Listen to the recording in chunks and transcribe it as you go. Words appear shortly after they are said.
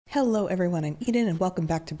Hello everyone, I'm Eden and welcome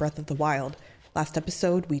back to Breath of the Wild. Last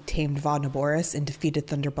episode we tamed Vodnaboris and defeated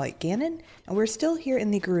Thunderblight Ganon, and we're still here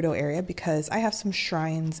in the Gerudo area because I have some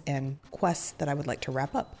shrines and quests that I would like to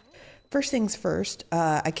wrap up. First things first,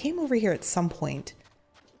 I came over here at some point,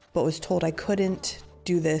 but was told I couldn't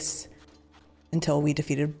do this until we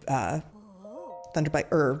defeated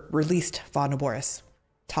Thunderblight, released Vodnaboris.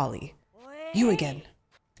 Tali. You again.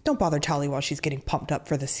 Don't bother Tali while she's getting pumped up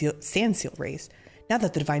for the sand seal race. Now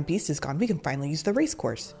that the Divine Beast is gone, we can finally use the race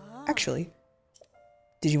course. Actually,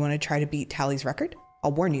 did you want to try to beat Tali's record?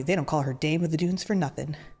 I'll warn you, they don't call her Dame of the Dunes for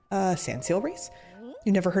nothing. Sand seal race?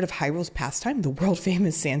 You never heard of Hyrule's pastime, the world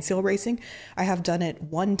famous sand seal racing? I have done it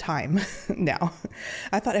one time now.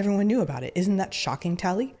 I thought everyone knew about it. Isn't that shocking,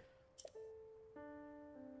 Tali?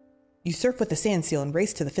 You surf with the sand seal and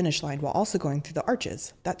race to the finish line while also going through the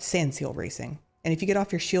arches. That's sand seal racing. And if you get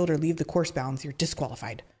off your shield or leave the course bounds, you're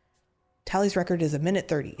disqualified. Tali's record is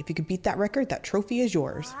 1:30. If you could beat that record, that trophy is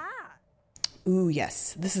yours. Ooh,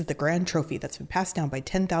 yes. This is the grand trophy that's been passed down by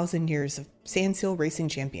 10,000 years of sand seal racing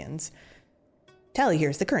champions. Tali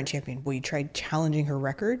here is the current champion. Will you try challenging her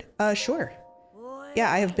record? Sure.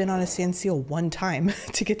 Yeah, I have been on a sand seal one time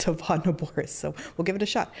to get to Vodnaboris, so we'll give it a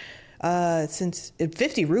shot. Since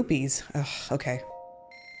 50 rupees. Ugh, okay.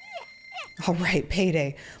 All right,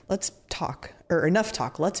 payday. Let's talk, or enough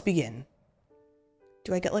talk. Let's begin.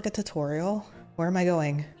 Do I get like a tutorial? Where am I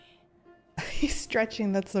going? He's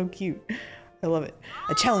stretching. That's so cute. I love it.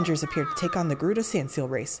 A challenger has appeared to take on the Gerudo Sand Seal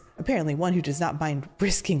race. Apparently one who does not mind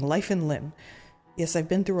risking life and limb. Yes, I've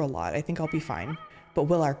been through a lot. I think I'll be fine. But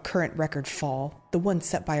will our current record fall? The one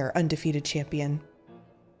set by our undefeated champion.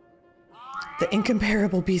 The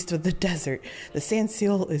incomparable beast of the desert. The Sand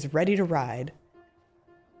Seal is ready to ride.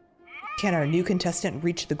 Can our new contestant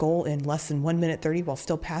reach the goal in less than 1:30 while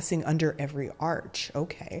still passing under every arch?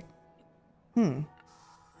 Okay. The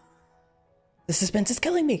suspense is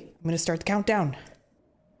killing me. I'm going to start the countdown.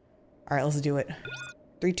 All right, let's do it.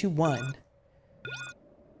 3, 2, 1.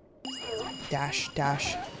 Dash,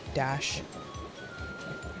 dash, dash.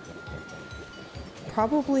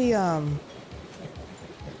 Probably, don't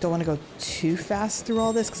want to go too fast through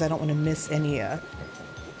all this because I don't want to miss any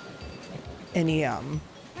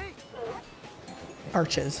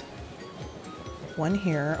arches. One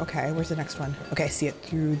here. Okay, where's the next one? Okay, I see it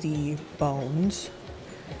through the bones.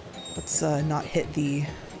 Let's not hit the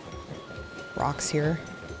rocks here.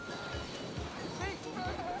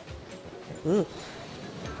 Ooh.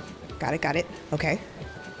 Got it, got it. Okay.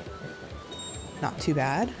 Not too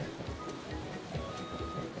bad.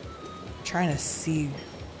 Trying to see.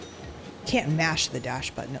 Can't mash the dash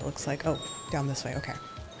button, it looks like. Oh, down this way. Okay.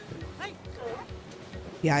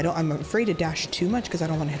 Yeah, I'm afraid to dash too much because I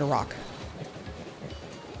don't want to hit a rock.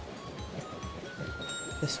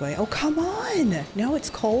 This way. Oh, come on! No,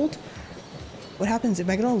 it's cold. What happens? Am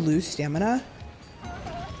I going to lose stamina?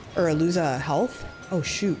 Or lose health? Oh,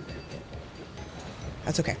 shoot.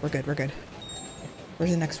 That's okay. We're good. We're good.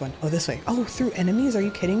 Where's the next one? Oh, this way. Oh, through enemies? Are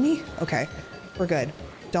you kidding me? Okay. We're good.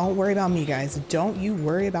 Don't worry about me, guys. Don't you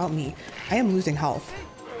worry about me. I am losing health.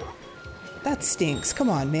 That stinks.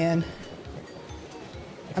 Come on, man.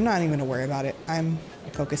 I'm not even going to worry about it. I'm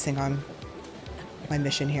focusing on my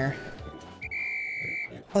mission here.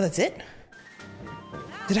 Oh, that's it?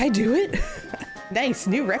 Did I do it? Nice,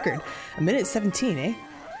 new record. 1:17, eh?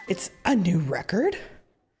 It's a new record?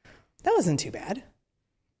 That wasn't too bad.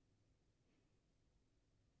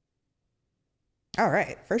 All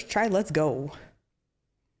right, first try, let's go.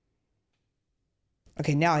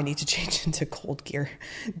 Okay, now I need to change into cold gear.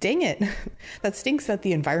 Dang it. That stinks that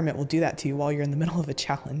the environment will do that to you while you're in the middle of a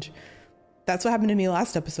challenge. That's what happened to me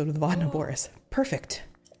last episode with Vodnaboris. Perfect.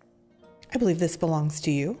 I believe this belongs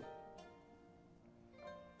to you.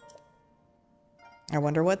 I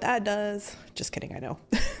wonder what that does. Just kidding, I know.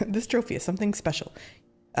 This trophy is something special.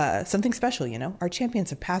 Something special, you know? Our champions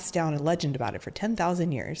have passed down a legend about it for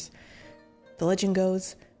 10,000 years. The legend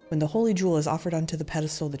goes, when the holy jewel is offered onto the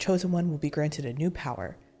pedestal, the chosen one will be granted a new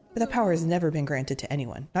power. But that power has never been granted to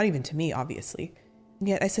anyone, not even to me, obviously. And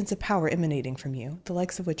yet I sense a power emanating from you, the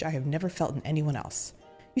likes of which I have never felt in anyone else.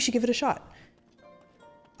 You should give it a shot.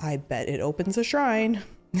 I bet it opens a shrine.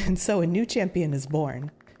 And so a new champion is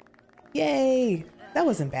born. Yay! That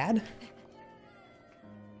wasn't bad.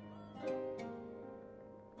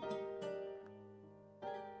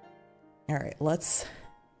 Alright, let's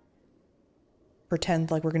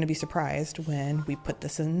pretend like we're going to be surprised when we put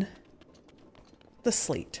this in the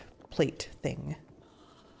plate thing.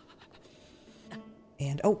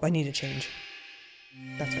 And, oh, I need to change.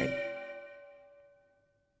 That's right.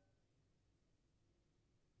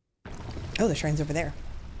 Oh, the shrine's over there.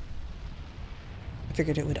 I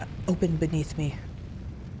figured it would open beneath me.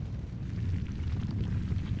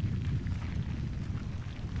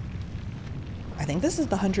 I think this is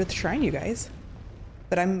the 100th shrine, you guys.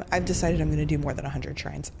 But I've decided I'm going to do more than 100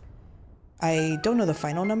 shrines. I don't know the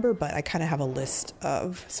final number, but I kind of have a list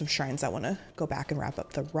of some shrines I want to go back and wrap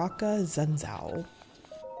up. The Raqa Zunzo.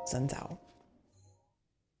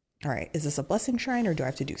 All right, is this a blessing shrine or do I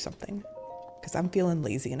have to do something? Because I'm feeling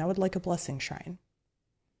lazy and I would like a blessing shrine.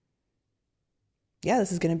 Yeah,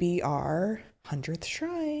 this is going to be our 100th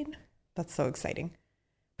shrine. That's so exciting.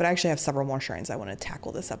 But I actually have several more shrines I want to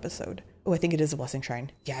tackle this episode. Oh, I think it is a blessing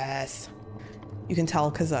shrine. Yes. You can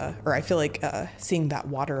tell because, or I feel like seeing that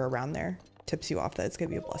water around there tips you off that it's going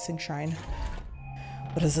to be a blessing shrine.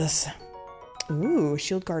 What is this? Ooh,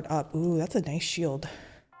 shield guard up. Ooh, that's a nice shield.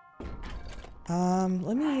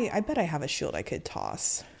 I bet I have a shield I could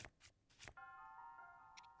toss.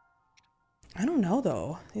 I don't know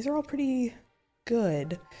though. These are all pretty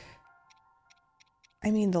good. I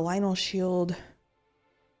mean, the Lionel shield.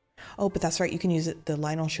 Oh, but that's right. You can use it. The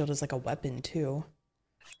Lionel shield as like a weapon too.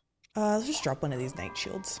 Let's just drop one of these knight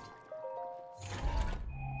shields.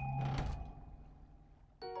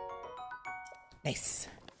 Nice.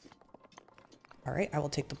 All right, I will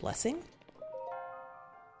take the blessing.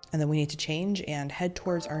 And then we need to change and head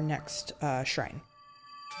towards our next shrine,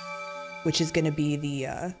 which is going to be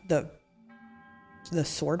the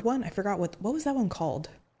sword one. I forgot what was that one called.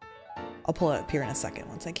 I'll pull it up here in a second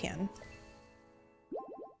once I can.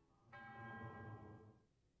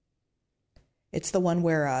 It's the one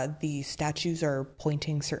where the statues are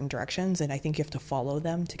pointing certain directions, and I think you have to follow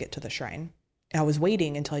them to get to the shrine. And I was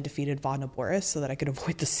waiting until I defeated Boris so that I could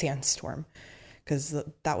avoid the sandstorm, because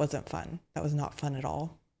that wasn't fun. That was not fun at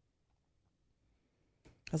all.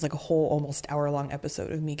 It was like a whole almost hour-long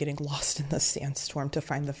episode of me getting lost in the sandstorm to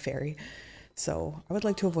find the ferry. So I would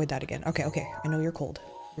like to avoid that again. Okay, okay. I know you're cold.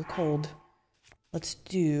 You're cold. Let's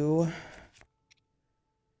do...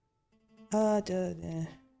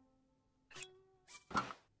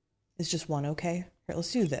 It's just one, okay? Here,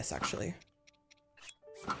 let's do this, actually.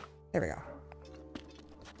 There we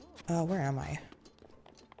go. Where am I?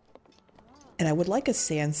 And I would like a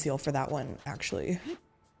sand seal for that one, actually.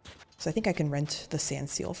 So I think I can rent the sand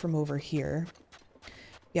seal from over here.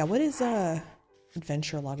 Yeah, what is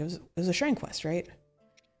adventure log? It was a shrine quest, right?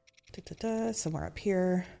 Somewhere up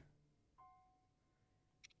here.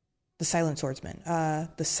 The Silent Swordsman.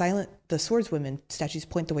 The swordswomen statues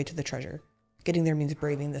point the way to the treasure. Getting there means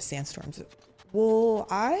braving the sandstorms. Well,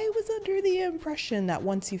 I was under the impression that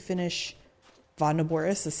once you finish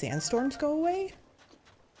Boris, the sandstorms go away.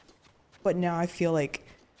 But now I feel like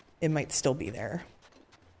it might still be there.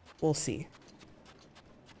 We'll see.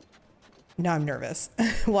 Now I'm nervous.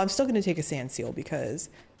 Well, I'm still going to take a sand seal because...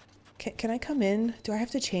 Can I come in? Do I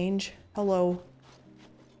have to change? Hello?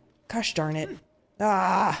 Gosh darn it.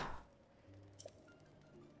 Ah!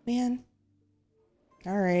 Man.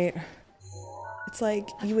 Alright. It's like,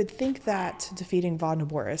 you would think that defeating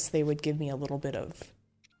Boris, they would give me a little bit of,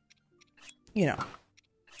 you know,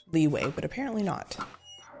 leeway, but apparently not.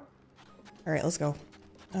 Alright, let's go.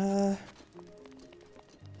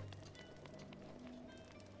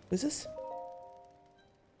 Who's this?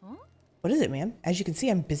 Huh? What is it, ma'am? As you can see,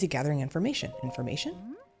 I'm busy gathering information.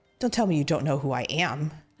 Information? Don't tell me you don't know who I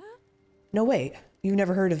am. No way. You've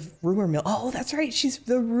never heard of Rumor Mill. Oh, that's right. She's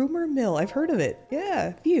the Rumor Mill. I've heard of it.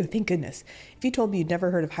 Yeah. Phew, thank goodness. If you told me you'd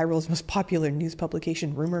never heard of Hyrule's most popular news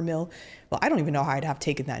publication, Rumor Mill, well, I don't even know how I'd have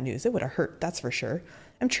taken that news. It would have hurt, that's for sure.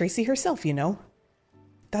 I'm Tracy herself, you know.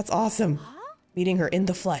 That's awesome. Meeting her in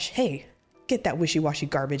the flesh. Hey, get that wishy-washy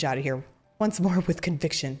garbage out of here. Once more with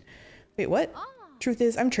conviction. Wait, what? Truth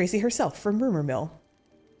is, I'm Tracy herself from Rumor Mill.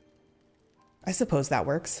 I suppose that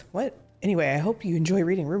works. What? Anyway, I hope you enjoy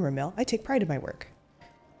reading Rumor Mill. I take pride in my work.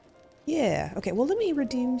 Yeah, okay, well let me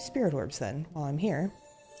redeem spirit orbs then while I'm here.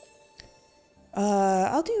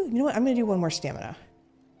 I'll do, you know what, I'm gonna do one more stamina.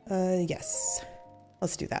 Yes.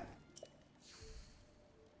 Let's do that.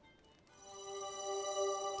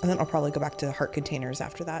 And then I'll probably go back to heart containers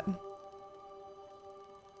after that.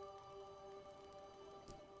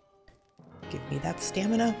 Give me that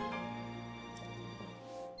stamina.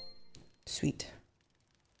 Sweet.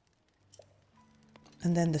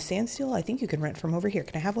 And then the sand steel, I think you can rent from over here.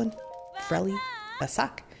 Can I have one? Frelly, a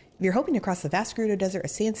sock. If you're hoping to cross the vast Gerudo Desert, a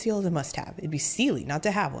sand seal is a must-have. It'd be silly not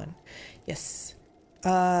to have one. Yes.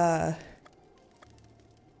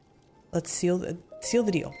 Let's seal the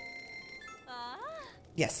deal.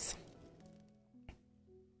 Yes.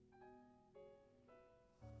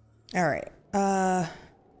 All right.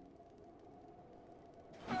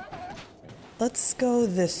 Let's go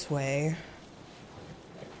this way.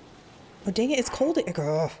 Oh, dang it. It's cold.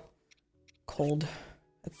 Ugh. Cold.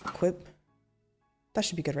 Equip. That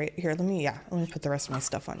should be good, right? Here, let me put the rest of my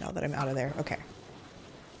stuff on now that I'm out of there. Okay.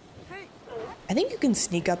 I think you can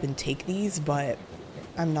sneak up and take these, but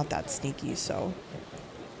I'm not that sneaky, so.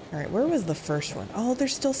 All right, where was the first one? Oh,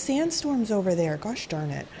 there's still sandstorms over there. Gosh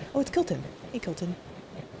darn it. Oh, it's Kilton. Hey, Kilton.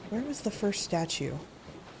 Where was the first statue?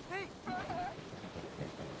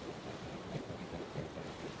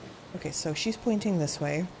 Okay, so she's pointing this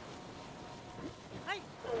way.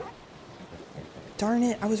 Darn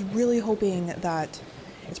it, I was really hoping that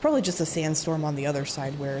it's probably just a sandstorm on the other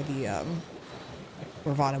side where the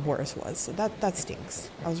where Vana Boris was. So that stinks.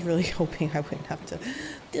 I was really hoping I wouldn't have to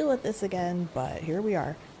deal with this again, but here we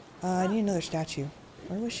are. I need another statue.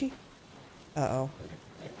 Where was she? Uh-oh.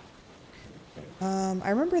 I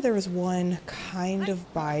remember there was one kind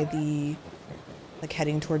of by the, like,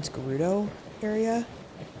 heading towards Gerudo area.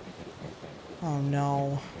 Oh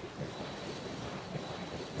no.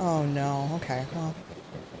 Oh no, okay, well.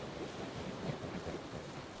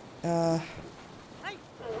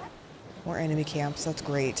 More enemy camps, that's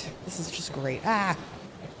great. This is just great. Ah!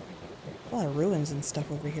 A lot of ruins and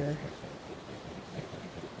stuff over here.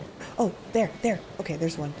 Oh, there. Okay,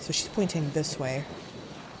 there's one. So she's pointing this way.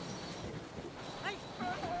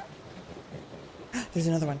 There's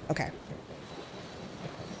another one, okay.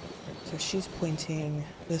 So she's pointing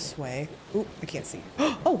this way. Ooh, I can't see.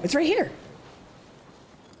 Oh, it's right here!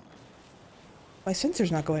 My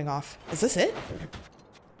sensor's not going off. Is this it?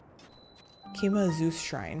 Kema Zoos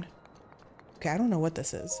Shrine. Okay, I don't know what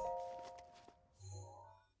this is.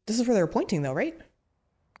 This is where they were pointing though, right?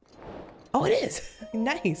 Oh, it is!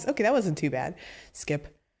 Nice! Okay, that wasn't too bad.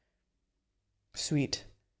 Skip. Sweet.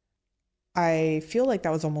 I feel like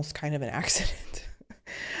that was almost kind of an accident.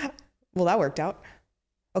 Well, that worked out.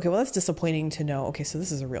 Okay, well that's disappointing to know. Okay, so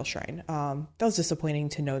this is a real shrine. That was disappointing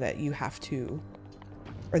to know that you have to,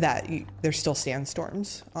 or that there's still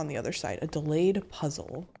sandstorms on the other side. A delayed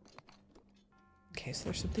puzzle. Okay, so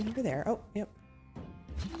there's something over there. Oh, yep.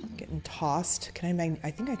 Getting tossed. Can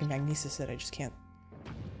I think I can magnesis it, I just can't.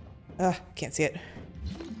 Can't see it.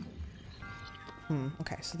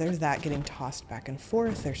 Okay, so there's that getting tossed back and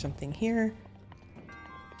forth. There's something here.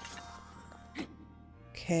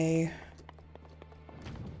 Okay.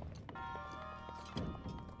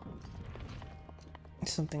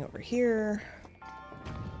 Something over here.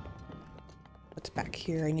 What's back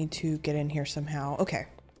here? I need to get in here somehow. Okay.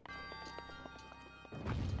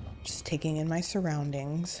 Just taking in my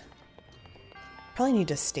surroundings. Probably need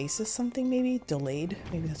to stasis something, maybe? Delayed?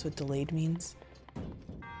 Maybe that's what delayed means.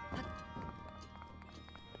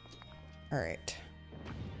 Alright.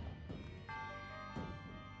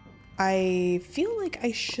 I feel like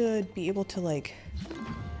I should be able to, like...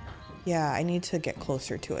 Yeah, I need to get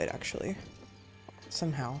closer to it, actually.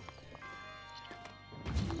 Somehow.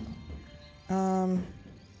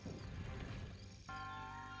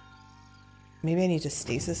 Maybe I need to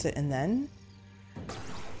stasis it and then?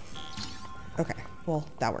 Okay, well,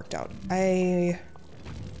 that worked out. I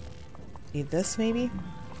need this, maybe?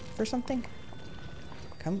 For something?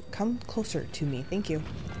 Come closer to me, thank you.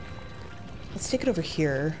 Let's take it over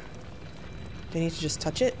here. Do I need to just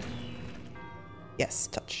touch it? Yes,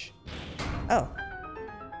 touch. Oh.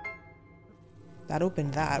 That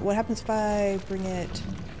opened that. What happens if I bring it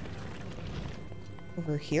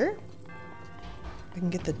over here? I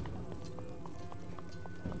can get the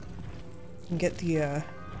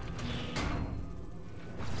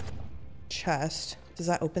chest. Does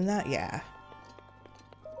that open that? Yeah.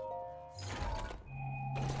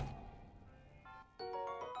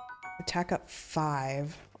 Attack up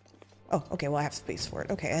 5. Oh, okay, well I have space for it.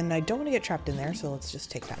 Okay, and I don't want to get trapped in there, so let's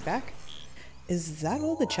just take that back. Is that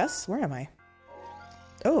all the chests? Where am I?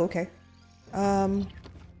 Oh, okay.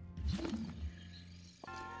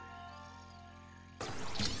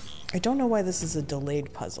 I don't know why this is a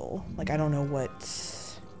delayed puzzle. Like, I don't know what...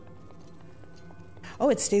 Oh,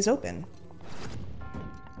 it stays open.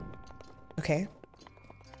 Okay.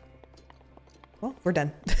 Well, we're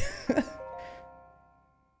done.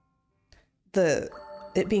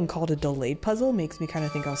 It being called a delayed puzzle makes me kind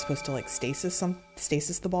of think I was supposed to, like, stasis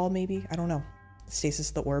the ball, maybe? I don't know.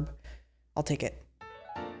 Stasis the orb. I'll take it.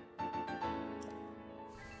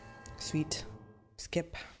 Sweet.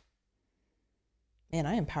 Skip. Man,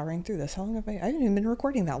 I am powering through this. How long have I haven't even been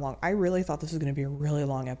recording that long. I really thought this was going to be a really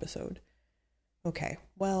long episode. Okay,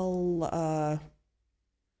 well,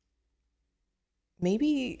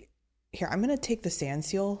 maybe, here, I'm going to take the sand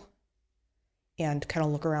seal and kind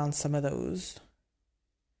of look around some of those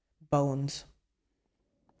bones.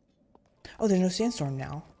 Oh, there's no sandstorm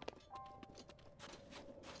now.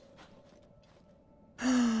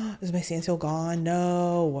 Is my sand seal gone?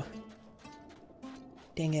 No.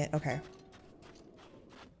 Dang it. Okay.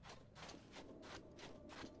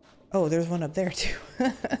 Oh, there's one up there too.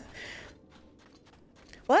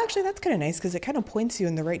 Well, actually, that's kind of nice because it kind of points you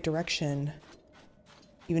in the right direction.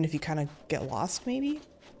 Even if you kind of get lost, maybe?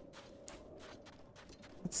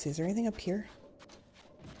 Let's see, is there anything up here?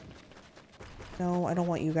 No, I don't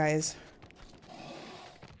want you guys.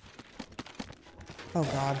 Oh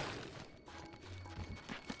god.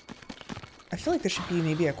 I feel like there should be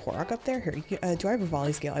maybe a Korok up there. Here, do I have a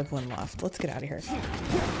volley scale? I have one left. Let's get out of here.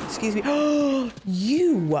 Excuse me. Oh,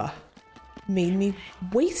 you made me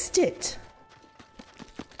waste it.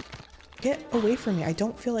 Get away from me. I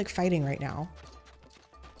don't feel like fighting right now.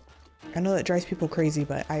 I know that drives people crazy,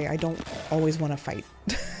 but I don't always want to fight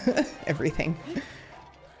everything.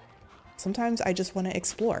 Sometimes I just want to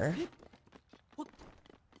explore. Let's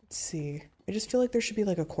see. I just feel like there should be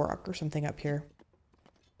like a Korok or something up here.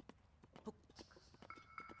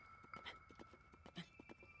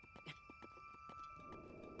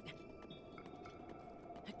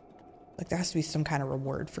 Like there has to be some kind of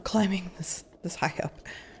reward for climbing this high up.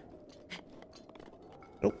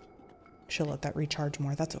 Oh, should let that recharge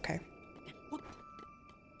more. That's okay.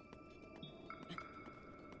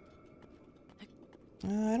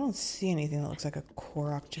 I don't see anything that looks like a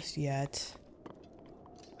Korok just yet.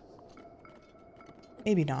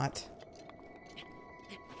 Maybe not.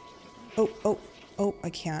 Oh, I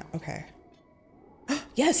can't. Okay.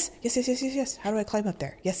 Yes! Yes. How do I climb up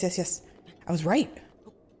there? Yes. I was right.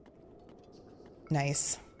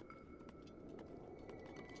 Nice.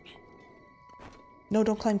 No,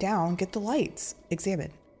 don't climb down. Get the lights.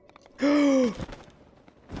 Examine. Ooh,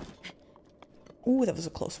 that was a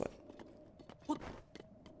close one.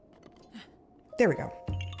 There we go.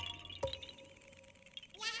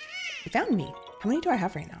 You found me. How many do I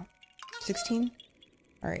have right now? 16?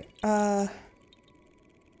 Alright. There's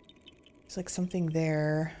like something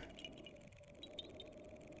there.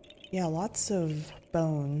 Yeah, lots of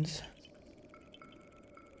bones.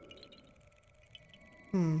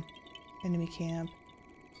 Enemy camp.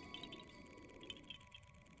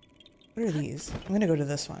 What are these? I'm gonna go to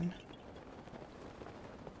this one.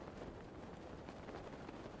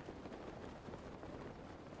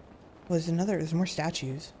 Well, there's more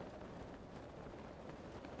statues.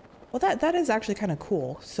 Well, that is actually kind of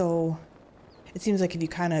cool. So it seems like if you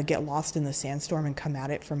kind of get lost in the sandstorm and come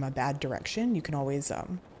at it from a bad direction, you can always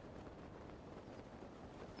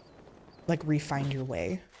like re-find your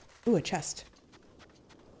way. Ooh, a chest.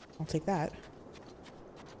 I'll take that.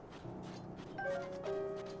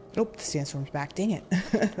 Nope, the sandstorm's back. Dang it.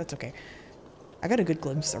 That's okay. I got a good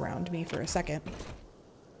glimpse around me for a second.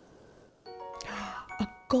 A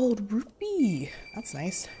gold rupee. That's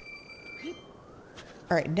nice.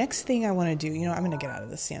 All right, next thing I want to do, I'm going to get out of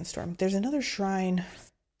this sandstorm. There's another shrine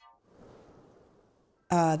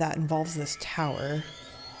that involves this tower.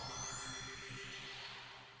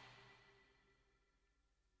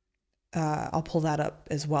 I'll pull that up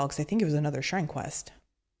as well because I think it was another shrine quest.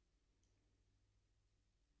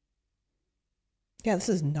 Yeah, this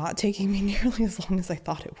is not taking me nearly as long as I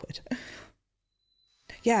thought it would.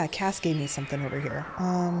 Yeah, Cass gave me something over here.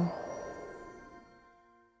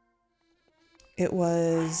 It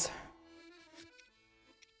was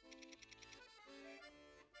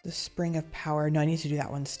the Spring of Power. No, I need to do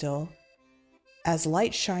that one still. As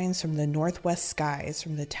light shines from the northwest skies,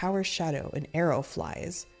 from the tower's shadow, an arrow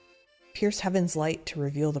flies. Pierce heaven's light to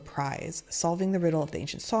reveal the prize. Solving the riddle of the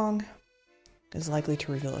ancient song is likely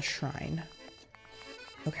to reveal a shrine.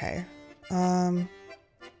 Okay.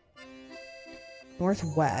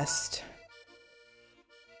 Northwest.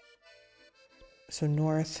 So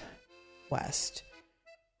northwest.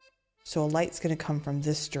 So a light's gonna come from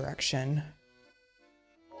this direction.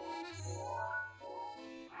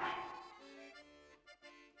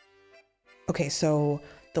 Okay, so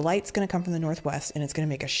the light's gonna come from the northwest and it's gonna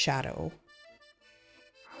make a shadow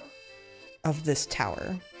of this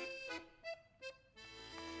tower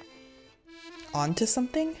onto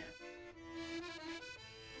something?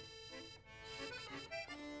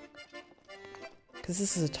 Because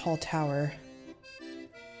this is a tall tower.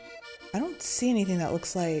 I don't see anything that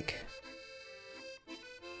looks like...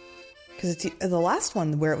 Because it's the last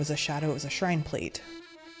one where it was a shadow, it was a shrine plate.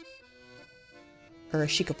 Or a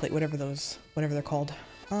Sheikah plate, whatever they're called.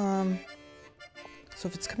 So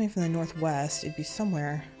if it's coming from the northwest, it'd be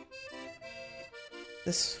somewhere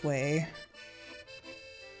this way.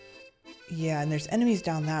 Yeah, and there's enemies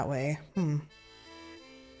down that way.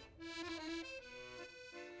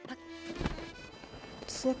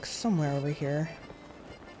 Let's look somewhere over here.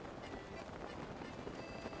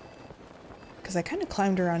 Because I kind of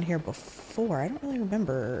climbed around here before. I don't really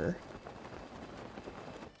remember.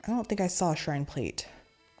 I don't think I saw a shrine plate.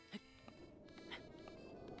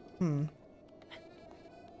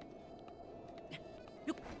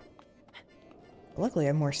 Luckily, I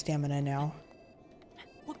have more stamina now.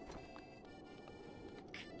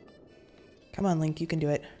 Come on, Link, you can do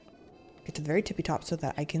it. Get to the very tippy top so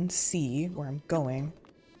that I can see where I'm going.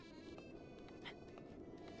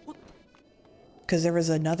 Because there was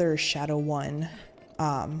another Shadow one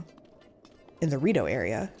in the Rito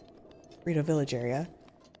area. Rito Village area.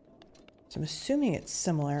 So I'm assuming it's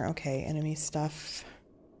similar. Okay, enemy stuff.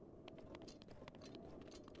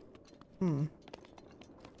 Yeah,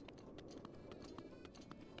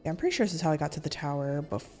 I'm pretty sure this is how I got to the tower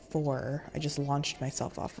before. I just launched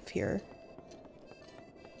myself off of here.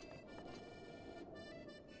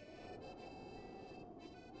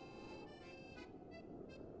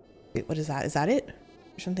 Wait, what is that? Is that it?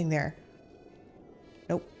 There's something there.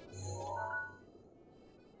 Nope.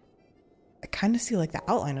 I kind of see like the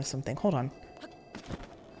outline of something. Hold on.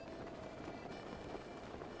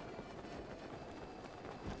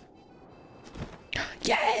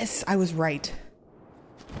 Yes! I was right.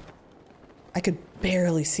 I could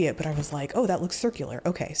barely see it, but I was like, oh, that looks circular.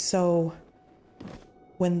 Okay, so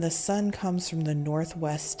when the sun comes from the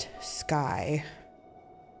northwest sky.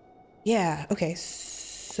 Yeah, okay,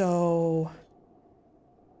 so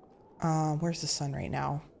where's the sun right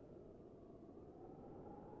now?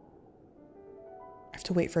 I have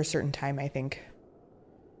to wait for a certain time, I think.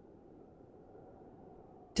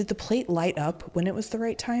 Did the plate light up when it was the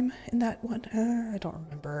right time in that one? I don't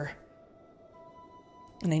remember.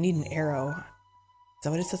 And I need an arrow. Is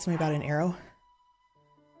that what it says something about an arrow?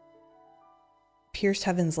 Pierce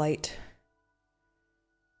heaven's light.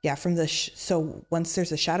 Yeah, from the so once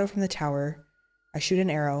there's a shadow from the tower, I shoot an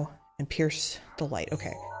arrow and pierce the light.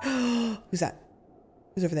 Okay. Who's that?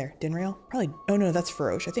 Who's over there? Dinrail? Probably. Oh no, that's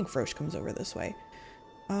Farosh. I think Farosh comes over this way.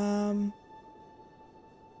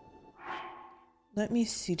 Let me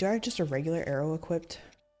see. Do I have just a regular arrow equipped?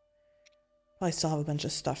 Probably still have a bunch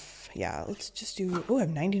of stuff. Yeah, let's just do... Oh, I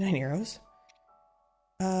have 99 arrows.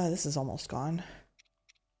 This is almost gone.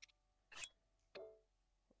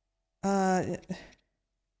 Let's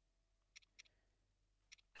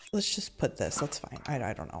just put this. That's fine.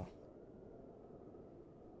 I don't know.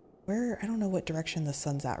 Where... I don't know what direction the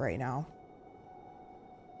sun's at right now.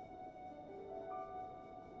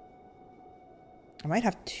 I might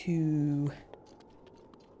have to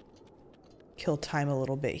kill time a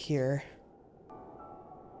little bit here.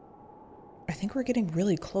 I think we're getting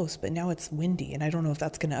really close, but now it's windy, and I don't know if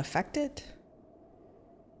that's going to affect it.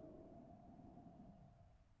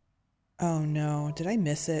 Oh no, did I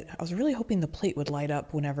miss it? I was really hoping the plate would light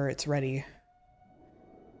up whenever it's ready.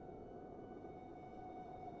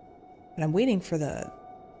 But I'm waiting for the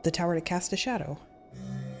tower to cast a shadow.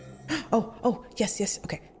 Oh, yes,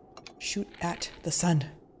 okay. Shoot at the sun.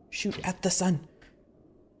 Shoot at the sun.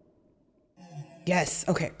 Yes,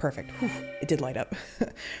 okay, perfect. Whew, it did light up.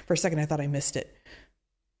 For a second I thought I missed it.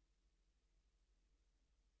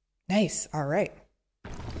 Nice, all right.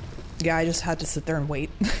 Yeah, I just had to sit there and wait.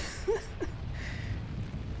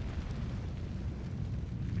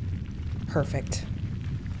 Perfect.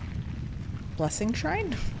 Blessing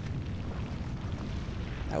Shrine?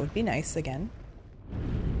 That would be nice again.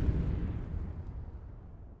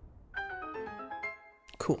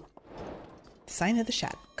 Cool. Sign of the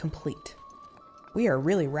Shadow, complete. We are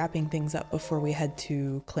really wrapping things up before we head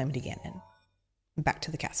to Calamity Ganon. Back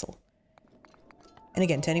to the castle. And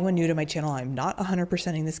again, to anyone new to my channel, I'm not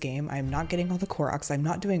 100%ing this game. I'm not getting all the Koroks. I'm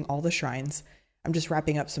not doing all the shrines. I'm just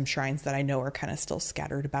wrapping up some shrines that I know are kind of still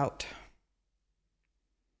scattered about.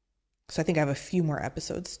 So I think I have a few more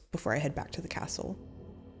episodes before I head back to the castle.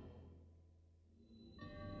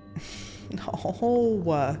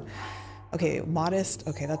 Oh, okay, modest.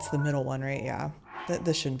 Okay, that's the middle one, right? Yeah,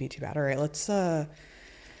 this shouldn't be too bad. All right, let's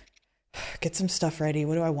get some stuff ready.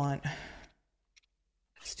 What do I want?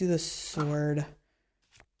 Let's do the sword.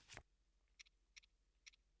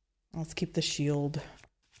 Let's keep the shield.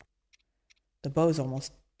 The bow's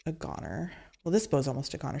almost a goner. Well, this bow's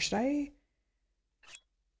almost a goner. Should I?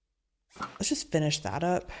 Let's just finish that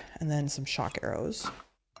up and then some shock arrows.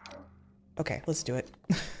 Okay, let's do it.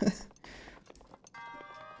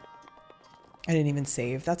 I didn't even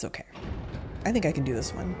save. That's okay. I think I can do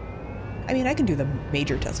this one. I mean, I can do the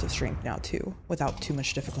major test of strength now too, without too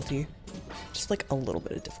much difficulty. Just like a little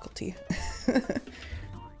bit of difficulty.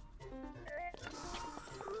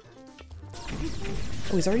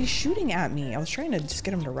 Oh, he's already shooting at me. I was trying to just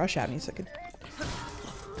get him to rush at me so I could...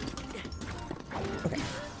 Okay.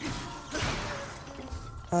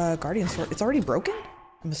 Guardian sword. It's already broken?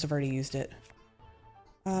 I must have already used it.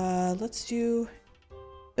 Let's do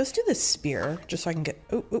the spear, just so I can get,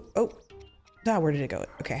 oh. Ah, where did it go?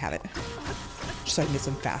 Okay, I have it. Just so I can get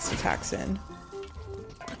some fast attacks in.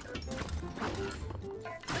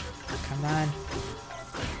 Come on.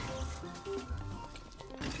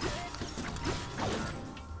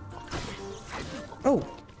 Oh,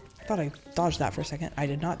 I thought I dodged that for a second. I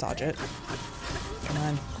did not dodge it. Come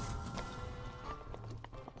on.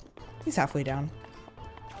 He's halfway down.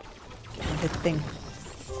 Hit the thing.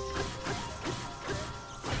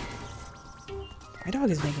 My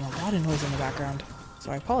dog is making a lot of noise in the background,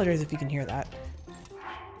 so I apologize if you can hear that.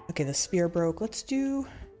 Okay, the spear broke. Let's do,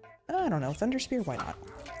 I don't know, Thunder Spear? Why not?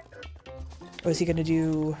 Oh, is he gonna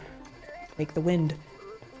do, make the wind?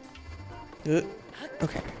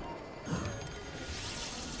 Okay.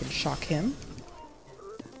 Can shock him.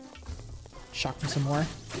 Shock him some more.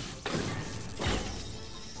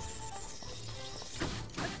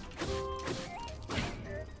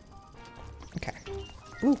 Okay.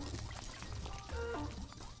 Ooh.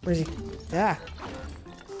 Where is he? Yeah.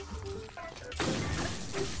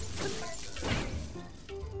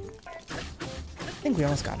 I think we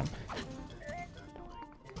almost got him.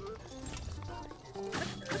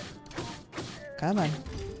 Come on.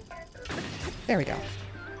 There we go.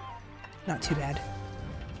 Not too bad.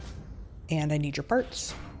 And I need your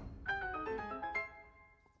parts.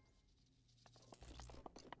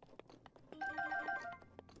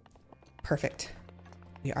 Perfect.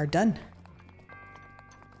 We are done.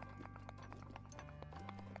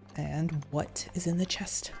 And what is in the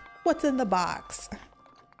chest? What's in the box?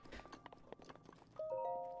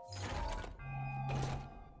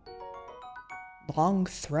 Long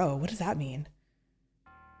throw. What does that mean?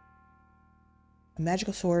 A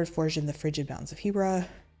magical sword forged in the frigid mountains of Hebra.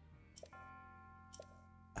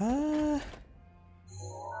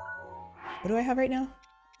 What do I have right now?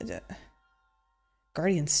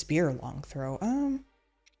 Guardian spear long throw.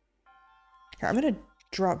 Here, I'm gonna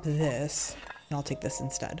drop this and I'll take this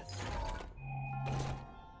instead.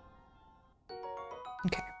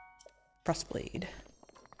 Okay. Frostblade.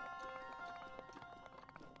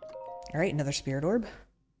 Alright, another spirit orb.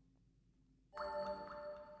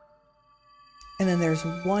 And then there's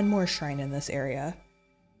one more shrine in this area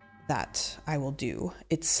that I will do.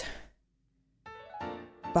 It's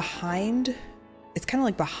behind, it's kind of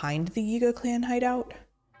like behind the Yiga clan hideout.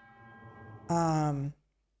 I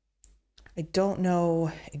don't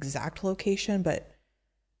know exact location, but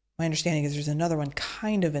my understanding is there's another one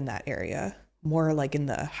kind of in that area, more like in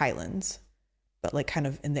the highlands, but like kind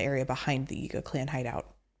of in the area behind the Yiga clan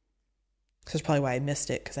hideout. So that's probably why I missed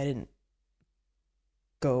it, because I didn't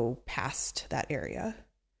go past that area.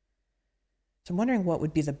 So I'm wondering what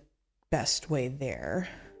would be the best way there.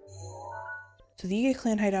 So the Yiga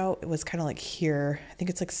clan hideout, it was kind of like here. I think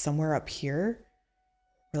it's like somewhere up here.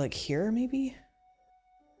 Or like here, maybe?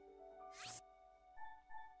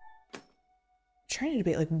 I'm trying to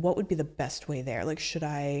debate like what would be the best way there. Like should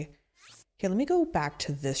I... Here, let me go back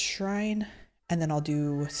to this shrine and then I'll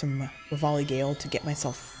do some Rivali Gale to get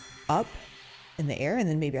myself up in the air, and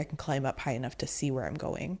then maybe I can climb up high enough to see where I'm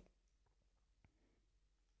going.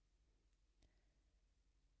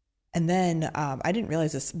 And then I didn't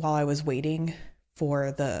realize this while I was waiting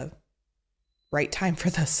for the right time for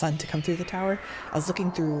the sun to come through the tower. I was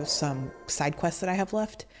looking through some side quests that I have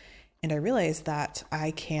left, and I realized that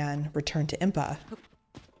I can return to Impa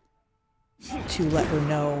to let her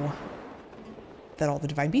know that all the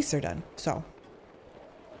divine beasts are done. So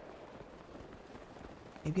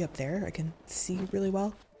maybe up there I can see really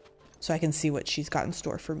well, so I can see what she's got in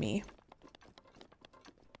store for me.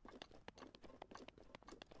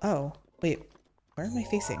 Oh, wait, where am I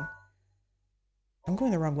facing? I'm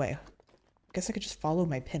going the wrong way. I guess I could just follow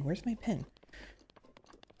my pin. Where's my pin?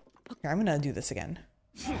 Here, I'm gonna do this again.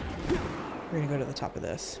 We're gonna go to the top of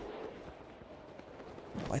this.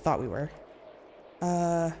 Well, I thought we were.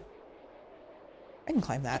 I can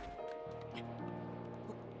climb that.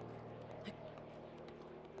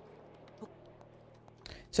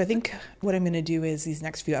 So I think what I'm going to do is these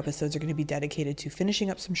next few episodes are going to be dedicated to finishing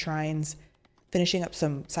up some shrines, finishing up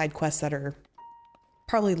some side quests that are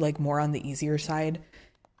probably like more on the easier side,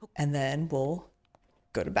 and then we'll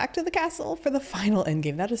go back to the castle for the final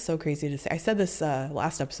endgame. That is so crazy to say. I said this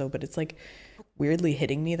last episode, but it's like weirdly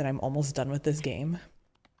hitting me that I'm almost done with this game,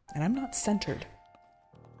 and I'm not centered.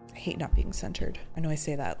 I hate not being centered. I know I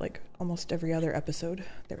say that like almost every other episode.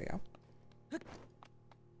 There we go.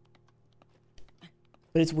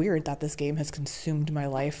 But it's weird that this game has consumed my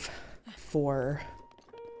life for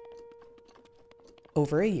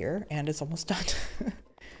over a year, and it's almost done.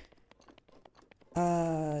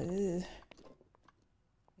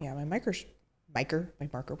 my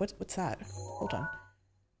marker. What's that? Hold on.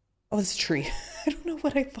 Oh, it's a tree. I don't know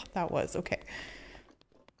what I thought that was. Okay.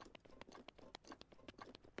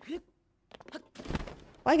 Well,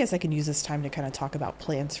 I guess I can use this time to kind of talk about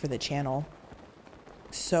plans for the channel.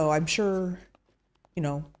 So I'm sure, you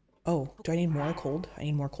know, oh, do I need more cold? I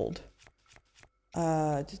need more cold.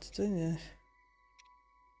 There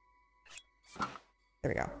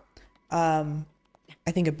we go.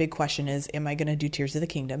 I think a big question is, am I going to do Tears of the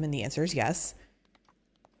Kingdom? And the answer is yes.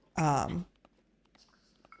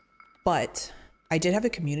 But I did have a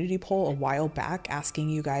community poll a while back asking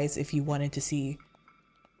you guys if you wanted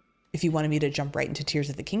me to jump right into Tears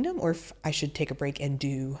of the Kingdom, or if I should take a break and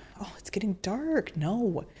do, oh, it's getting dark.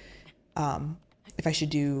 No. If I should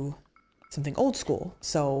do something old school.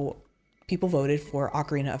 So people voted for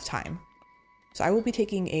Ocarina of Time. So I will be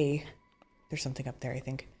taking there's something up there, I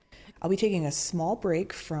think. I'll be taking a small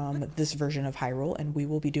break from this version of Hyrule, and we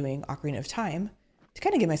will be doing Ocarina of Time to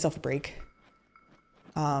kind of give myself a break.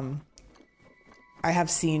 I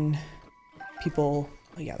have seen people,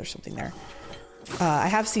 oh yeah, there's something there. I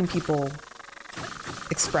have seen people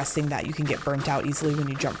expressing that you can get burnt out easily when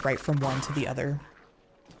you jump right from one to the other.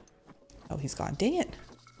 Oh, he's gone. Dang it.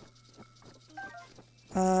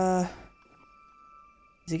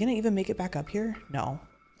 Is he gonna even make it back up here? No.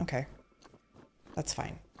 Okay. That's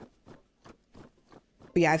fine.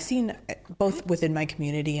 But yeah, I've seen both within my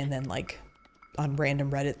community and then like on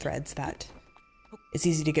random Reddit threads that it's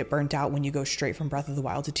easy to get burnt out when you go straight from Breath of the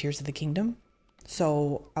Wild to Tears of the Kingdom.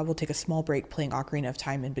 So I will take a small break playing Ocarina of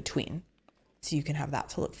Time in between. So you can have that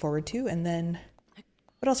to look forward to. And then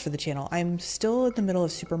what else for the channel? I'm still in the middle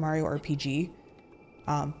of Super Mario RPG.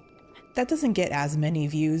 That doesn't get as many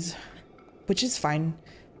views, which is fine.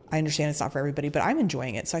 I understand it's not for everybody, but I'm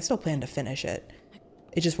enjoying it. So I still plan to finish it.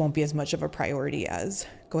 It just won't be as much of a priority as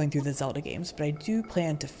going through the Zelda games, but I do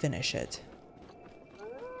plan to finish it.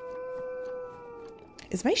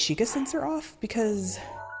 Is my Sheikah sensor off? Because...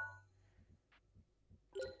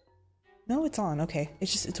 no, it's on. Okay.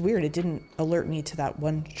 It's weird. It didn't alert me to that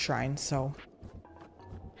one shrine, so...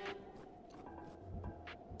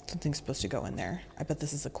 something's supposed to go in there. I bet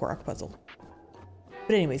this is a Korok puzzle.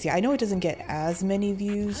 But anyways, yeah, I know it doesn't get as many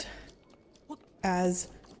views as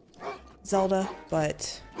Zelda,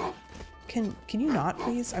 but can you not,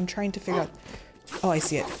 please? I'm trying to figure out... oh, I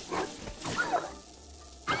see it.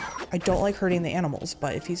 I don't like hurting the animals,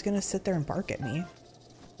 but if he's gonna sit there and bark at me,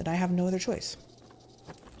 then I have no other choice.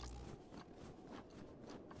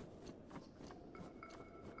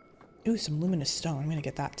 Ooh, some luminous stone. I'm gonna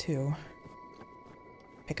get that too.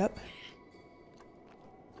 Pick up.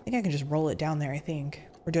 I think I can just roll it down there, I think.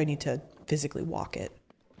 Or do I need to physically walk it?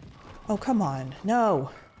 Oh, come on.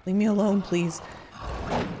 No! Leave me alone, please.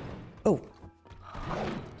 Oh.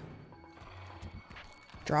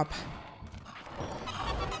 Drop.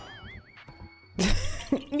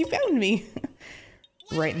 You found me!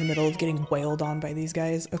 Right in the middle of getting wailed on by these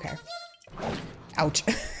guys. Okay. Ouch.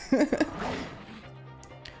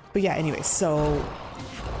 But yeah, anyway, so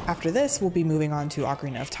after this, we'll be moving on to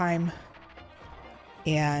Ocarina of Time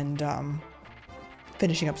and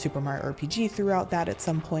finishing up Super Mario RPG throughout that at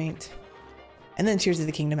some point, and then Tears of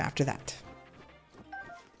the Kingdom after that.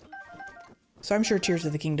 So I'm sure Tears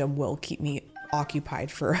of the Kingdom will keep me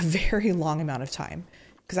occupied for a very long amount of time,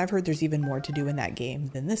 because I've heard there's even more to do in that game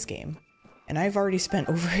than this game, and I've already spent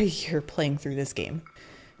over a year playing through this game.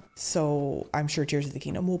 So I'm sure Tears of the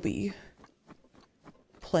Kingdom will be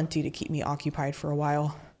plenty to keep me occupied for a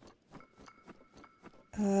while.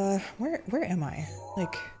 Where am I?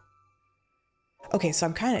 Like, okay, so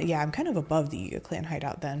I'm kind of above the Yiga clan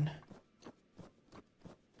hideout then.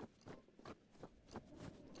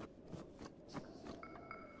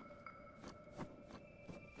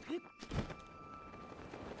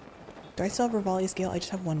 Do I still have Revali scale? I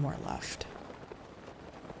just have one more left.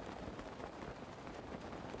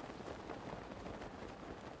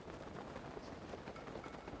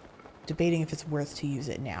 Debating if it's worth to use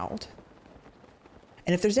it now.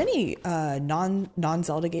 And if there's any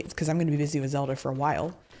non-Zelda games, because I'm going to be busy with Zelda for a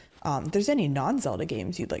while, if there's any non-Zelda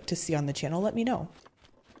games you'd like to see on the channel, let me know.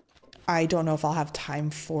 I don't know if I'll have time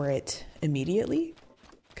for it immediately,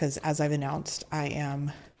 because as I've announced, I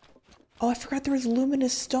am... oh, I forgot there was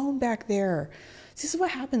luminous stone back there. This is what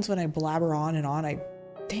happens when I blabber on and on.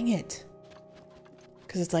 Dang it.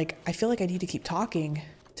 Because it's like, I feel like I need to keep talking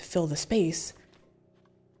to fill the space.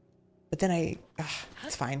 But then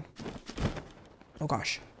it's fine. Oh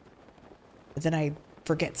gosh. But then I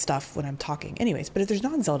forget stuff when I'm talking. Anyways, but if there's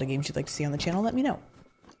non-Zelda games you'd like to see on the channel, let me know.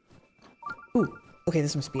 Ooh, okay,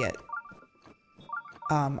 this must be it.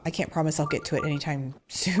 I can't promise I'll get to it anytime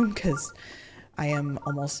soon because I am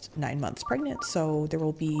almost 9 months pregnant, so there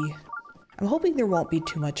will be, I'm hoping there won't be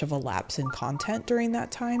too much of a lapse in content during that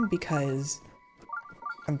time because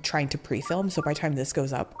I'm trying to pre-film. So by the time this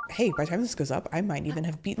goes up, hey, by the time this goes up, I might even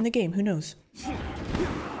have beaten the game. Who knows?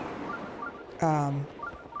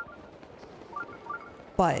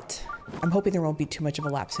 But I'm hoping there won't be too much of a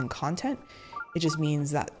lapse in content. It just means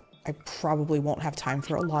that I probably won't have time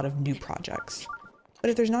for a lot of new projects. But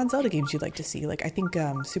if there's non-Zelda games you'd like to see, like I think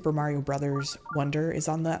Super Mario Brothers Wonder is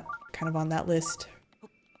on that, kind of on that list.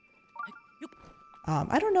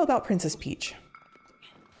 I don't know about Princess Peach.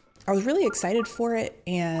 I was really excited for it,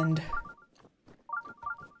 and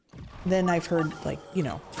then I've heard, like, you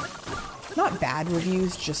know, not bad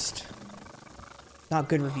reviews, just not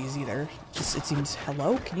good reviews either. Just, it seems,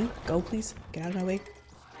 hello? Can you go, please? Get out of my way.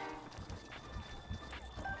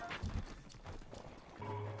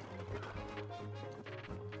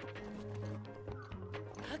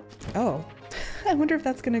 Oh, I wonder if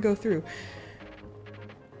that's gonna go through.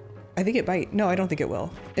 I think it might. No, I don't think it will.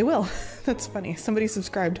 It will. That's funny. Somebody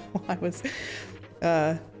subscribed while I was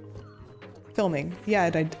filming. Yeah,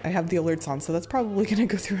 and I have the alerts on, so that's probably gonna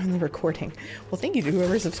go through on the recording. Well, thank you to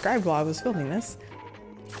whoever subscribed while I was filming this.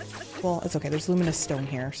 Well, it's okay. There's luminous stone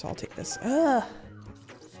here, so I'll take this. I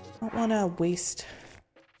don't want to waste...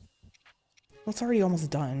 Well, it's already almost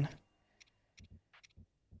done.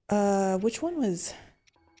 Which one was...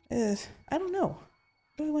 I don't know.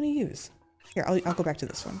 What do I want to use? Here, I'll go back to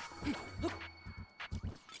this one.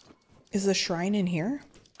 Is the shrine in here?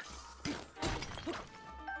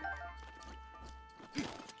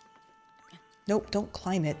 Nope, don't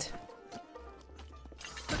climb it.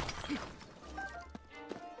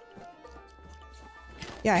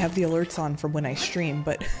 Yeah, I have the alerts on from when I stream,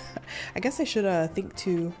 but I guess I should think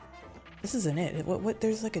to... This isn't it. What,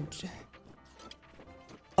 there's like a...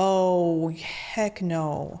 Oh, heck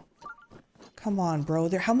no. Come on, bro.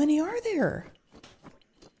 How many are there?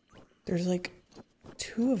 There's like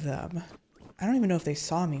 2 of them. I don't even know if they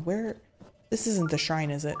saw me. Where? This isn't the shrine,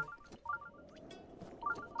 is it?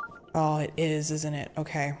 Oh, it is, isn't it?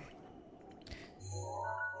 Okay.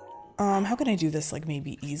 How can I do this, like,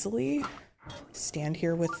 maybe easily? Stand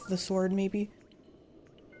here with the sword, maybe?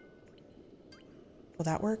 Will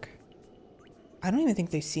that work? I don't even think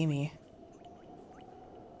they see me.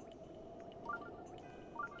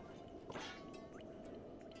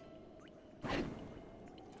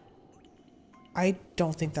 I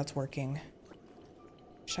don't think that's working.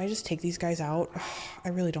 Should I just take these guys out? I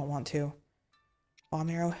really don't want to. Bomb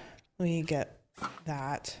arrow. Let me get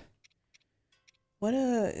that. What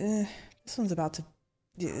a... this one's about to...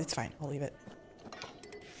 It's fine. I'll leave it.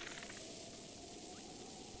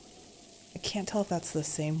 I can't tell if that's the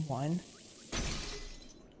same one.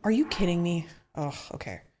 Are you kidding me? Oh,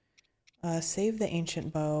 okay. Save the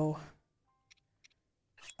ancient bow.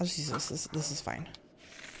 I'll just use this. This is fine.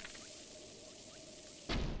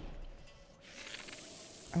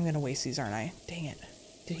 I'm gonna waste these, aren't I? Dang it.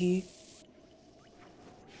 Did he...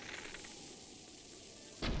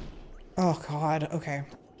 Oh, God. Okay.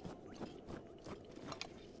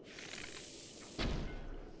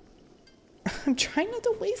 I'm trying not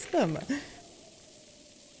to waste them.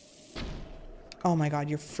 Oh my God,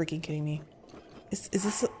 you're freaking kidding me. Is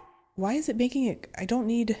this... Why is it making it... I don't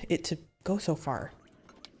need it to go so far.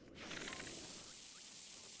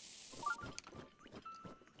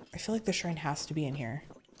 I feel like the shrine has to be in here.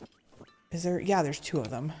 Is there... Yeah, there's 2 of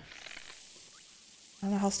them. I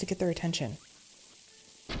don't know how else to get their attention.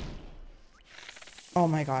 Oh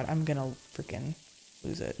my God, I'm gonna freaking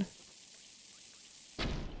lose it.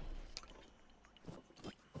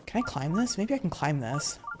 Can I climb this? Maybe I can climb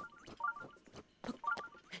this.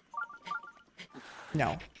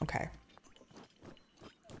 No. Okay.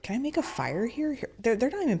 Can I make a fire here? They're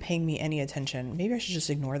not even paying me any attention. Maybe I should just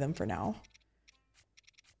ignore them for now.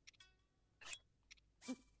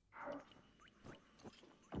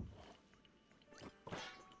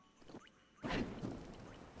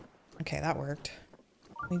 Okay, that worked.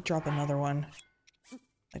 Let me drop another one.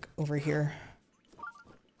 Like over here.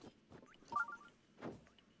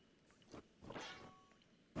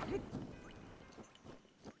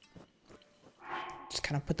 Just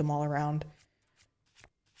kind of put them all around.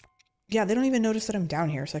 Yeah, they don't even notice that I'm down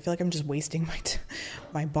here, so I feel like I'm just wasting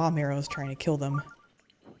my bomb arrows trying to kill them.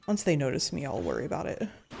 Once they notice me, I'll worry about it.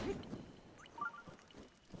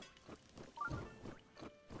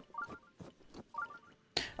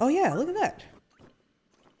 Oh yeah, look at that.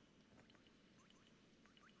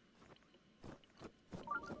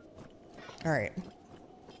 All right.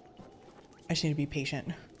 I just need to be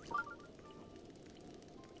patient.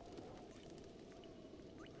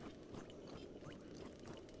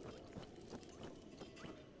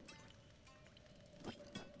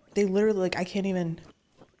 They literally, like, I can't even...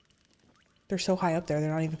 They're so high up there,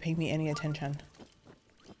 they're not even paying me any attention.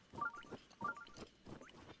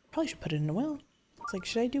 Probably should put it in a well. It's like,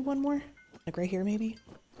 should I do one more? Like right here, maybe?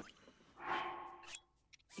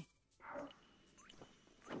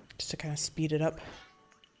 Just to kind of speed it up.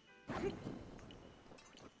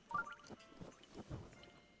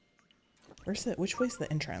 Which way's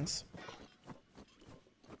the entrance?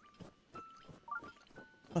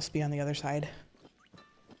 Must be on the other side.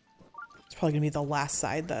 It's probably gonna be the last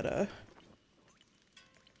side that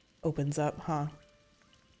opens up, huh?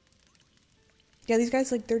 Yeah, these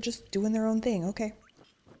guys, like, they're just doing their own thing. Okay.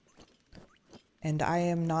 And I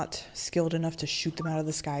am not skilled enough to shoot them out of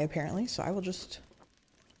the sky, apparently, so I will just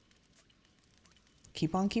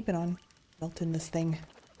keep on keeping on, melting this thing.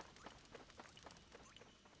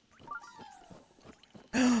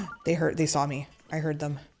 They saw me. I heard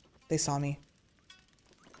them. They saw me.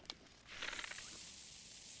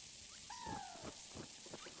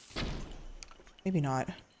 Maybe not.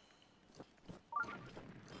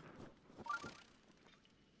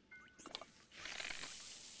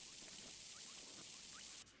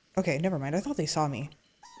 Okay, never mind. I thought they saw me.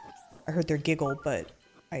 I heard their giggle, but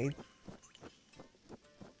I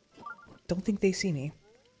don't think they see me.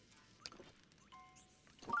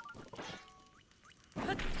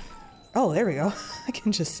 Oh, there we go. I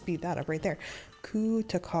can just speed that up right there. Kuh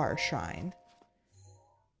Takkar Shrine.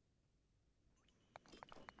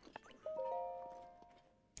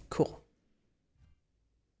 Cool.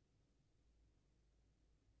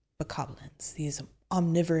 Bokoblins. These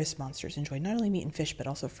omnivorous monsters enjoy not only meat and fish, but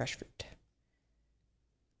also fresh fruit.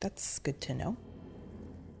 That's good to know.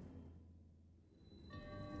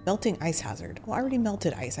 Melting ice hazard. Well, I already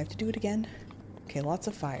melted ice. I have to do it again. Okay, lots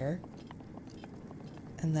of fire.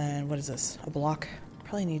 And then, what is this? A block?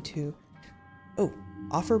 Probably need to... Oh,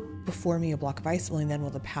 offer before me a block of ice, only then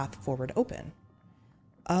will the path forward open.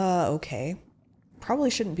 Okay.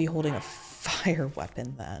 Probably shouldn't be holding a fire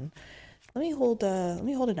weapon then. Let me hold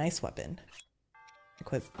an ice weapon.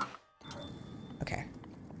 Equip. Okay.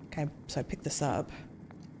 Okay, so I picked this up.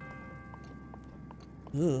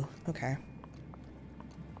 Ooh, okay.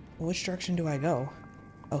 Well, which direction do I go?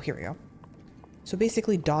 Oh, here we go. So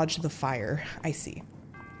basically dodge the fire. I see.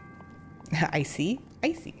 I see?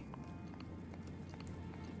 I see.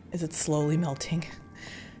 Is it slowly melting?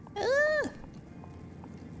 Ah!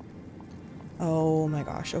 Oh my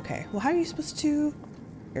gosh, okay. Well, how are you supposed to...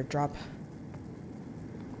 Here, drop.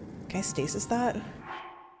 Can I stasis that?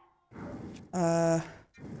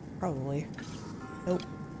 Probably. Nope.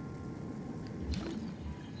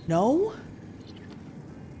 No?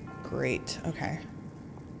 Great, okay.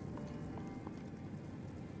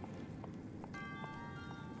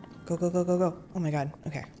 Go, go, go, go, go. Oh my god,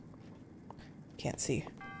 okay. Can't see.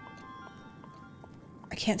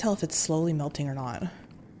 I can't tell if it's slowly melting or not.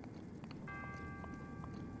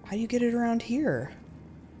 How do you get it around here?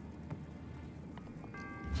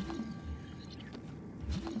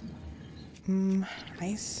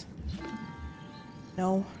 Ice?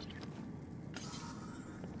 No.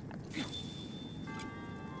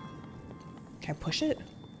 Can I push it?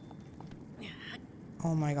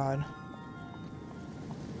 Oh my god.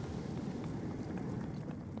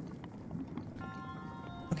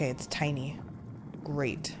 Okay, it's tiny.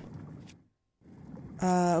 Great.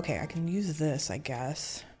 Okay, I can use this, I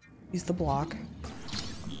guess. Use the block.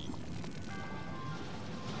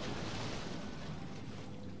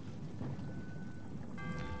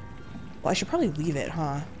 Well, I should probably leave it,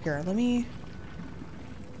 huh? Here, let me...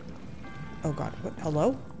 Oh god, what?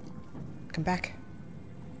 Hello? Come back.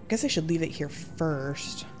 I guess I should leave it here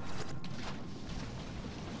first.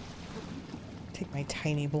 Take my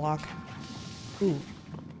tiny block. Ooh.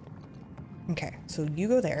 Okay, so you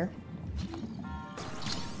go there.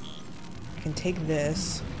 I can take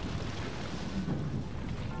this.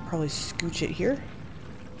 Probably scooch it here.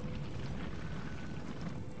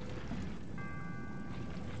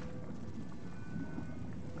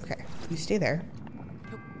 Okay, you stay there.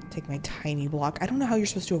 Take my tiny block. I don't know how you're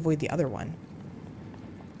supposed to avoid the other one.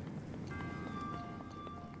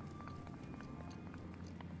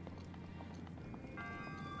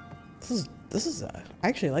 This is I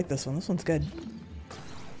actually like this one. This one's good.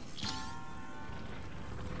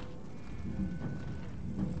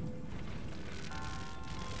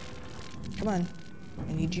 Come on.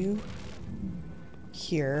 I need you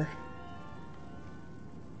here.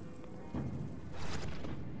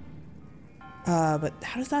 But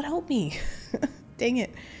how does that help me? Dang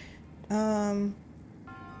it. How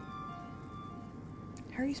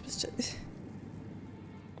are you supposed to...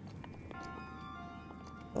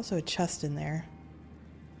 Also a chest in there.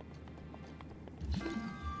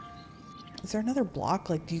 Is there another block?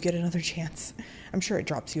 Like, do you get another chance? I'm sure it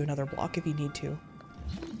drops you another block if you need to.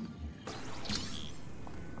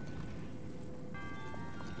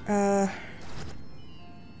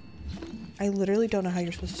 I literally don't know how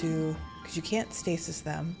you're supposed to, because you can't stasis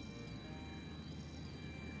them.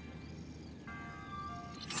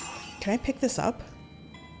 Can I pick this up?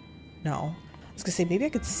 No. I was gonna say, maybe I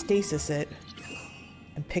could stasis it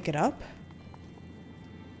and pick it up.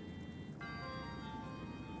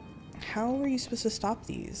 How are you supposed to stop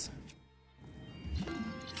these?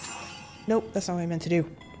 Nope, that's not what I meant to do.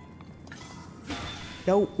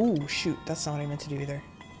 No, ooh, shoot, that's not what I meant to do either.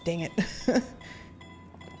 Dang it.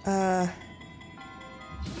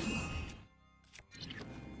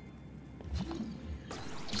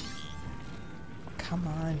 Come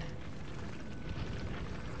on.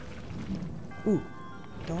 Ooh,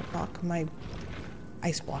 don't knock my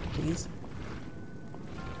ice block, please.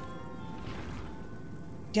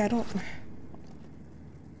 Yeah, I don't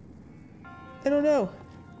know.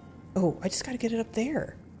 Oh, I just gotta get it up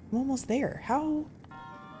there. I'm almost there. How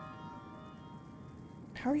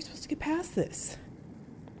are you supposed to get past this?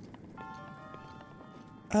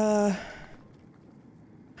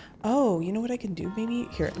 Oh, you know what I can do? Maybe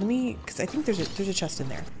here, let me, because I think there's a chest in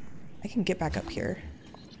there. I can get back up here.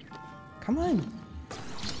 Come on.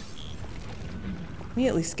 Let me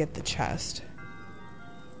at least get the chest.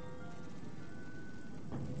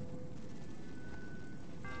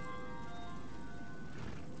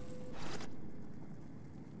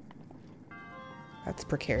 That's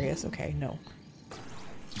precarious. Okay, no.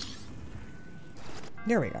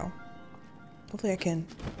 There we go. Hopefully I can...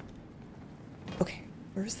 Okay,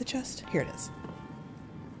 where's the chest? Here it is.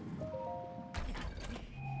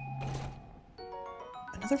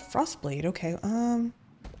 Another frostblade. Okay, I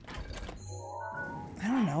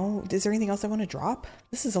don't know. Is there anything else I want to drop?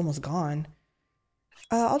 This is almost gone.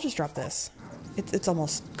 I'll just drop this. It's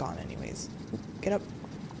almost gone anyways. Get up.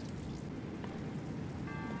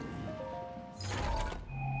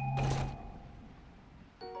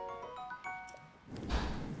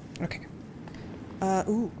 Okay.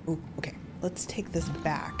 Ooh, okay. Let's take this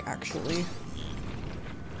back, actually.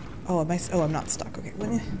 Oh, I'm not stuck. Okay,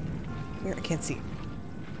 where? I can't see.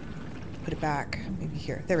 Put it back. Maybe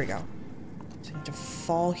here. There we go. So I need to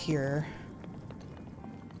fall here.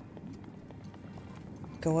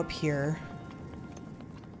 Go up here.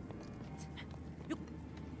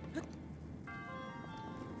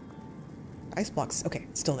 Ice blocks. Okay,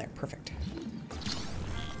 still there. Perfect.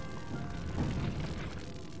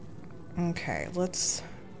 Okay, let's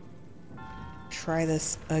try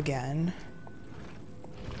this again.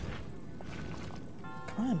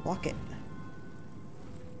 Come on, block it.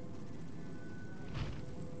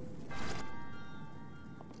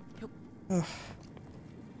 Ugh.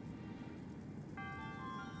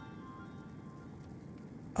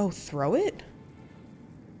 Oh, throw it?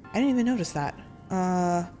 I didn't even notice that.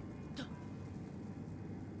 How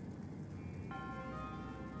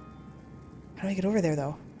do I get over there,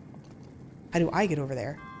 though? How do I get over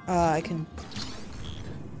there? I can...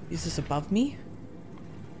 Is this above me?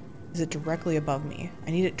 Is it directly above me?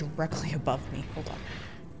 I need it directly above me. Hold on.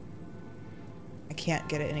 I can't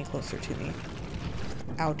get it any closer to me.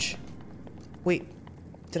 Ouch. Wait.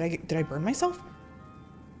 Did I burn myself?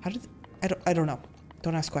 How did... I don't know.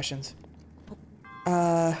 Don't ask questions.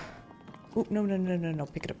 Oh, no.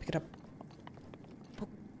 Pick it up.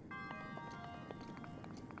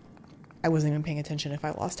 I wasn't even paying attention if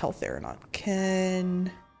I lost health there or not.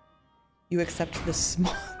 Can you accept the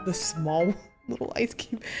small little ice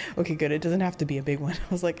cube? Okay, good. It doesn't have to be a big one.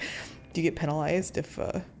 I was like, do you get penalized if,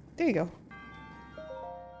 there you go.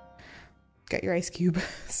 Got your ice cube,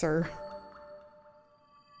 sir.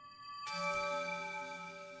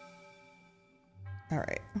 All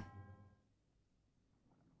right.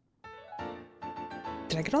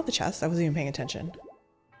 Did I get all the chests? I wasn't even paying attention.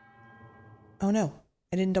 Oh no.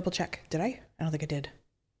 I didn't double check. Did I? I don't think I did.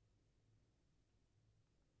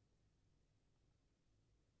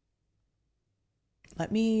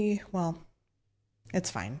 Well, it's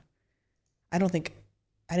fine. I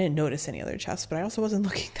didn't notice any other chests, but I also wasn't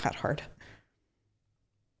looking that hard.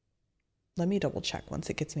 Let me double check once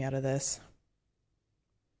it gets me out of this.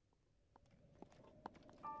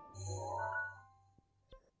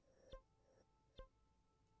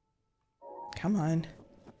 Come on.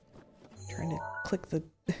 Trying to click the...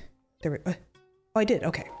 There we go. Oh, I did.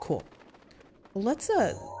 Okay, cool. Well, let's,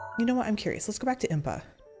 you know what? I'm curious. Let's go back to Impa.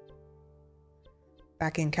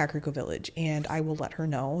 Back in Kakariko Village, and I will let her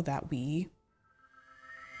know that we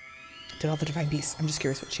did all the Divine Beasts. I'm just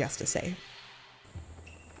curious what she has to say.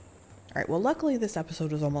 Alright, well, luckily this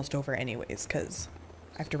episode was almost over anyways, because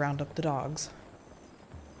I have to round up the dogs.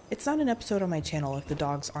 It's not an episode on my channel if the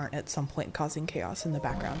dogs aren't at some point causing chaos in the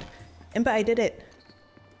background. Impa, I did it!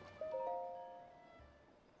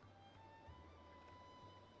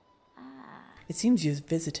 It seems you've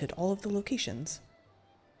visited all of the locations.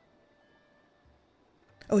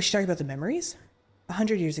 Oh, is she talking about the memories?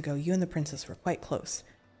 100 years ago, you and the princess were quite close.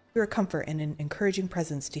 You were a comfort and an encouraging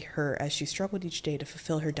presence to her as she struggled each day to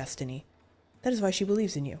fulfill her destiny. That is why she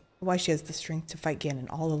believes in you, and why she has the strength to fight Ganon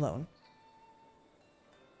all alone.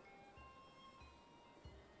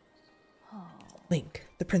 Link,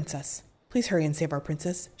 the princess. Please hurry and save our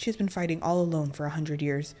princess. She has been fighting all alone for 100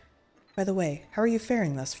 years. By the way, how are you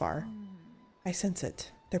faring thus far? I sense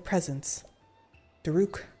it. Their presence.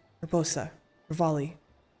 Daruk, Urbosa, Rivali,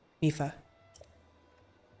 Mifa.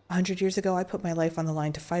 100 years ago, I put my life on the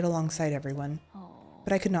line to fight alongside everyone.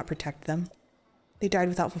 But I could not protect them. They died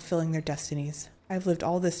without fulfilling their destinies. I've lived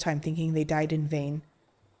all this time thinking they died in vain.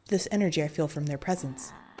 This energy I feel from their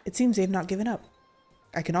presence. It seems they have not given up.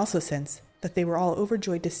 I can also sense that they were all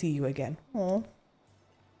overjoyed to see you again. Aww.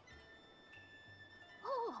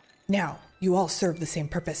 Now, you all serve the same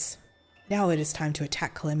purpose. Now it is time to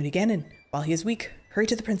attack Calamity Ganon. While he is weak, hurry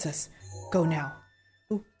to the princess. Go now.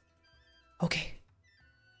 Ooh. Okay.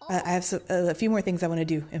 I have a few more things I want to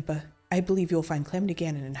do, Impa. I believe you'll find Calamity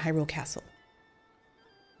Ganon in Hyrule Castle.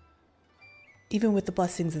 Even with the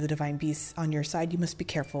blessings of the Divine Beasts on your side, you must be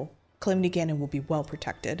careful. Calamity Ganon will be well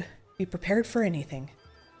protected. Be prepared for anything.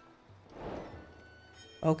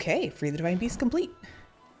 Okay, free the Divine Beast complete.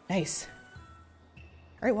 Nice.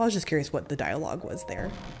 Alright, well I was just curious what the dialogue was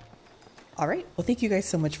there. Alright, well thank you guys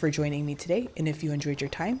so much for joining me today, and if you enjoyed your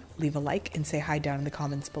time, leave a like and say hi down in the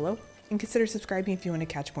comments below, and consider subscribing if you want to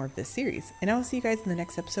catch more of this series, and I will see you guys in the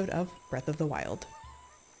next episode of Breath of the Wild.